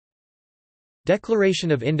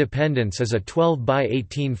Declaration of Independence is a 12 by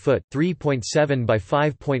 18 foot (3.7 by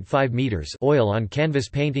 5.5 meters) oil on canvas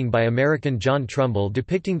painting by American John Trumbull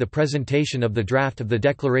depicting the presentation of the draft of the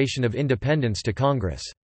Declaration of Independence to Congress.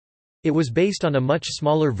 It was based on a much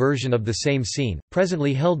smaller version of the same scene,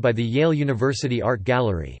 presently held by the Yale University Art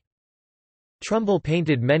Gallery. Trumbull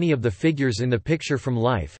painted many of the figures in the picture from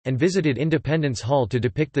life, and visited Independence Hall to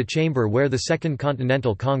depict the chamber where the Second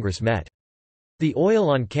Continental Congress met. The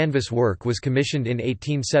oil-on-canvas work was commissioned in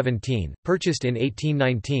 1817, purchased in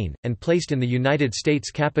 1819, and placed in the United States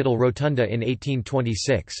Capitol Rotunda in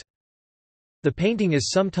 1826. The painting is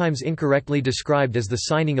sometimes incorrectly described as the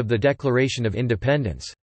signing of the Declaration of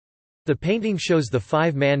Independence. The painting shows the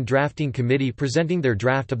five-man drafting committee presenting their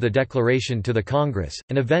draft of the Declaration to the Congress,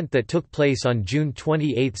 an event that took place on June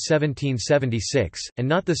 28, 1776, and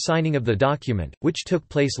not the signing of the document, which took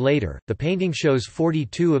place later. The painting shows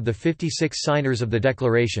 42 of the 56 signers of the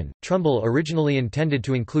Declaration. Trumbull originally intended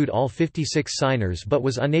to include all 56 signers but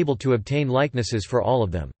was unable to obtain likenesses for all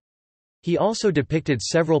of them. He also depicted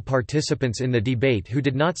several participants in the debate who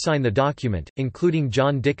did not sign the document, including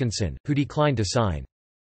John Dickinson, who declined to sign.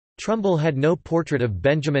 Trumbull had no portrait of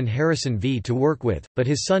Benjamin Harrison V to work with, but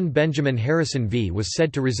his son Benjamin Harrison V was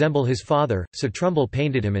said to resemble his father, so Trumbull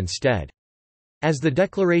painted him instead. As the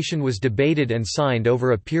Declaration was debated and signed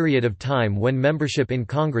over a period of time when membership in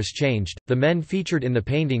Congress changed, the men featured in the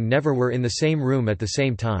painting never were in the same room at the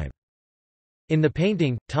same time. In the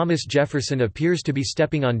painting, Thomas Jefferson appears to be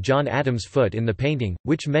stepping on John Adams' foot in the painting,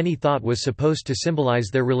 which many thought was supposed to symbolize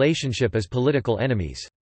their relationship as political enemies.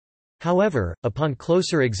 However, upon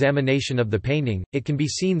closer examination of the painting, it can be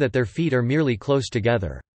seen that their feet are merely close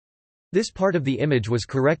together. This part of the image was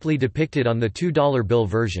correctly depicted on the $2 bill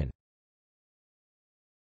version.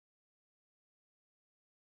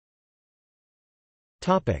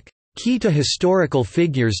 Key to historical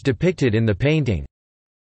figures depicted in the painting.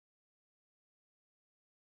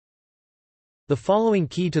 The following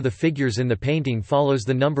key to the figures in the painting follows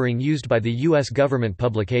the numbering used by the U.S. government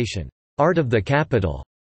publication, Art of the Capitol,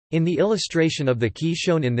 in the illustration of the key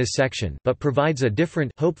shown in this section, but provides a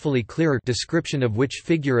different, hopefully clearer, description of which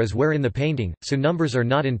figure is where in the painting, so numbers are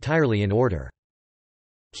not entirely in order.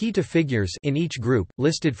 Key to figures in each group,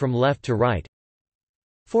 listed from left to right.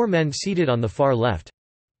 4 men seated on the far left.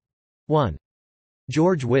 1.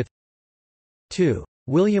 George Wythe. 2.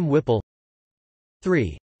 William Whipple.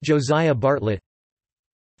 3. Josiah Bartlett.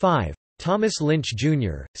 5. Thomas Lynch,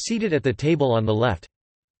 Jr., seated at the table on the left.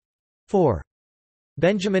 4.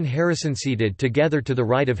 Benjamin Harrison, seated together to the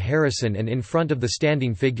right of Harrison and in front of the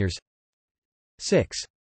standing figures. 6.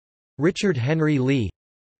 Richard Henry Lee.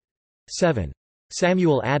 7.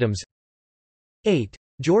 Samuel Adams. 8.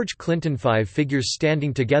 George Clinton. 5 figures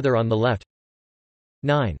standing together on the left.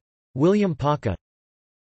 9. William Paca.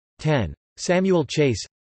 10. Samuel Chase.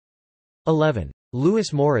 11.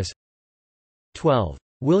 Lewis Morris. 12.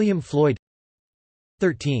 William Floyd.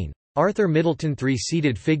 13. Arthur Middleton. 3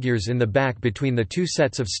 seated figures in the back between the two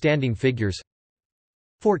sets of standing figures.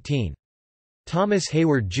 14. Thomas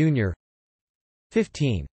Hayward, Jr.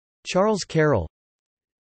 15. Charles Carroll.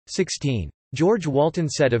 16. George Walton.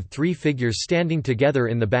 Set of 3 figures standing together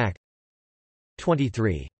in the back.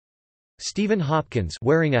 23. Stephen Hopkins,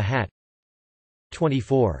 wearing a hat.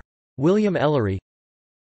 24. William Ellery.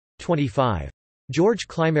 25. George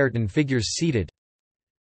Clymerton. Figures seated.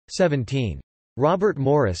 17. Robert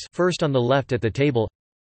Morris, first on the left at the table.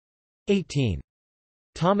 18.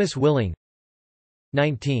 Thomas Willing.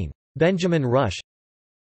 19. Benjamin Rush.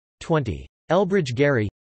 20. Elbridge Gerry.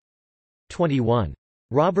 21.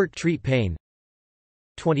 Robert Treat Paine.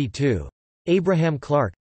 22. Abraham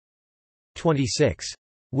Clark. 26.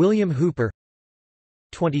 William Hooper.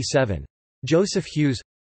 27. Joseph Hughes.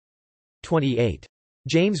 28.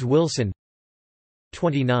 James Wilson.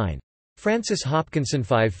 29. Francis Hopkinson.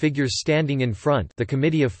 5 figures standing in front, the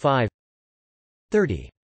Committee of 5.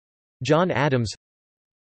 30. John Adams.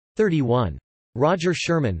 31. Roger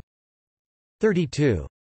Sherman. 32.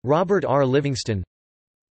 Robert R. Livingston.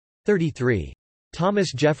 33.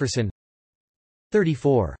 Thomas Jefferson.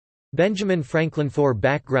 34. Benjamin Franklin. 4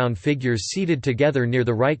 background figures seated together near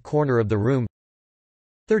the right corner of the room.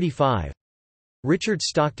 35. Richard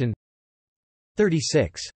Stockton.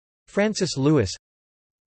 36. Francis Lewis.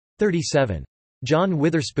 37. John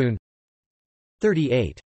Witherspoon.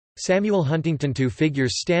 38. Samuel Huntington. 2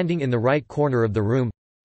 figures standing in the right corner of the room.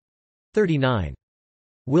 39.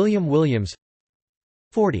 William Williams.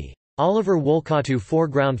 40. Oliver Wolcott. 2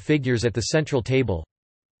 foreground figures at the central table.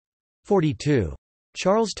 42.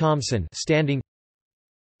 Charles Thomson, standing.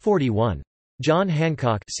 41. John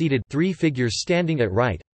Hancock, seated, 3 figures standing at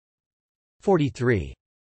right. 43.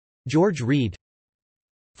 George Read.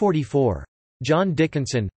 44. John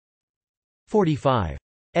Dickinson. 45.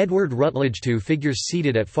 Edward Rutledge. 2 figures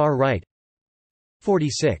seated at far right.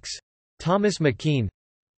 46. Thomas McKean.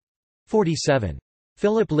 47.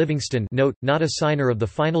 Philip Livingston. Note, not a signer of the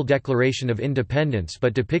final Declaration of Independence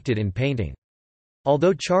but depicted in painting.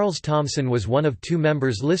 Although Charles Thomson was one of 2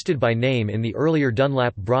 members listed by name in the earlier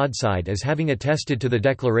Dunlap broadside as having attested to the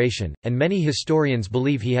Declaration, and many historians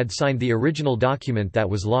believe he had signed the original document that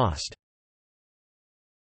was lost.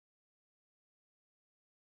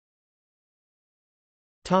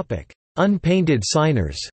 Unpainted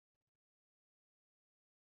signers.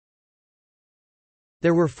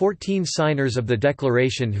 There were 14 signers of the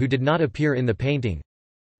Declaration who did not appear in the painting.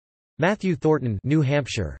 Matthew Thornton, New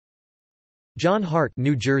Hampshire. John Hart,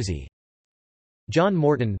 New Jersey. John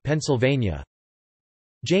Morton, Pennsylvania.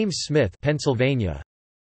 James Smith, Pennsylvania.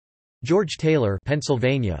 George Taylor,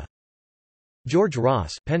 Pennsylvania. George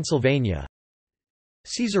Ross, Pennsylvania.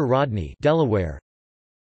 Caesar Rodney, Delaware.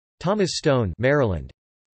 Thomas Stone, Maryland.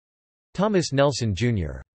 Thomas Nelson,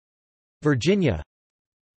 Jr. Virginia.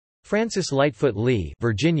 Francis Lightfoot Lee,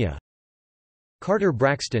 Virginia. Carter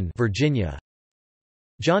Braxton, Virginia.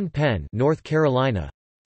 John Penn, North Carolina.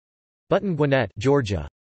 Button Gwinnett, Georgia.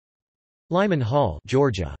 Lyman Hall,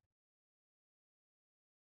 Georgia.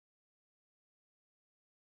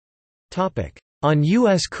 Topic: On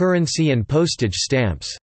U.S. currency and postage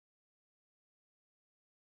stamps.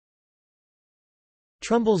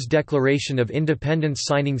 Trumbull's Declaration of Independence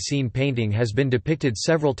signing scene painting has been depicted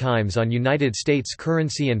several times on United States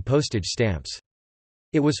currency and postage stamps.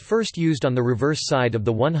 It was first used on the reverse side of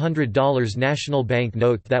the $100 national bank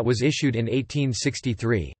note that was issued in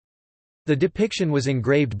 1863. The depiction was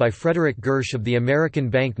engraved by Frederick Gersh of the American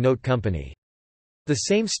Bank Note Company. The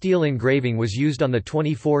same steel engraving was used on the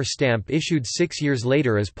 24 stamp issued 6 years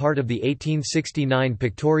later as part of the 1869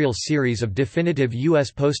 pictorial series of definitive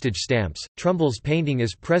U.S. postage stamps. Trumbull's painting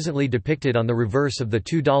is presently depicted on the reverse of the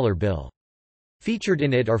 $2 bill. Featured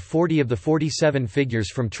in it are 40 of the 47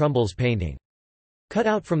 figures from Trumbull's painting. Cut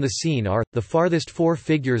out from the scene are, the farthest 4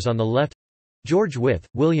 figures on the left, George Wythe,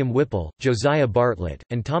 William Whipple, Josiah Bartlett,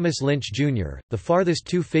 and Thomas Lynch, Jr., the farthest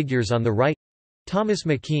 2 figures on the right, Thomas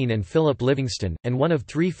McKean and Philip Livingston, and one of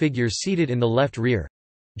 3 figures seated in the left rear,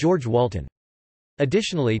 George Walton.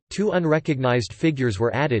 Additionally, 2 unrecognized figures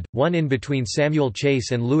were added, one in between Samuel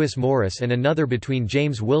Chase and Lewis Morris and another between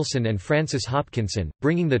James Wilson and Francis Hopkinson,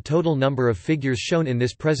 bringing the total number of figures shown in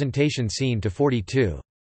this presentation scene to 42.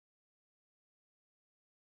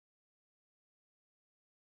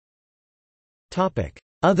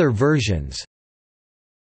 Other versions.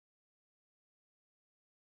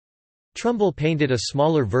 Trumbull painted a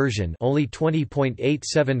smaller version, only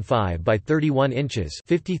 20.875 by 31 inches,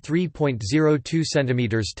 53.02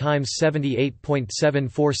 centimeters times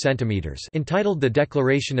 78.74 centimeters, entitled The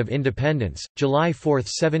Declaration of Independence, July 4,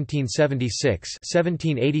 1776,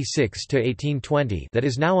 1786 to 1820, that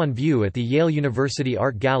is now on view at the Yale University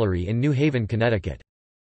Art Gallery in New Haven, Connecticut.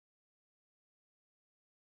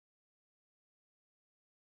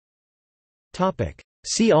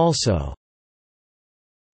 See also: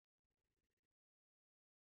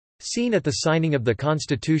 Scene at the signing of the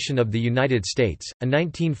Constitution of the United States, a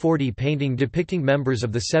 1940 painting depicting members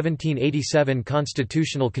of the 1787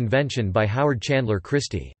 Constitutional Convention by Howard Chandler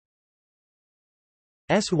Christie.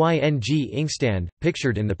 SYNG inkstand,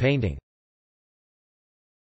 pictured in the painting.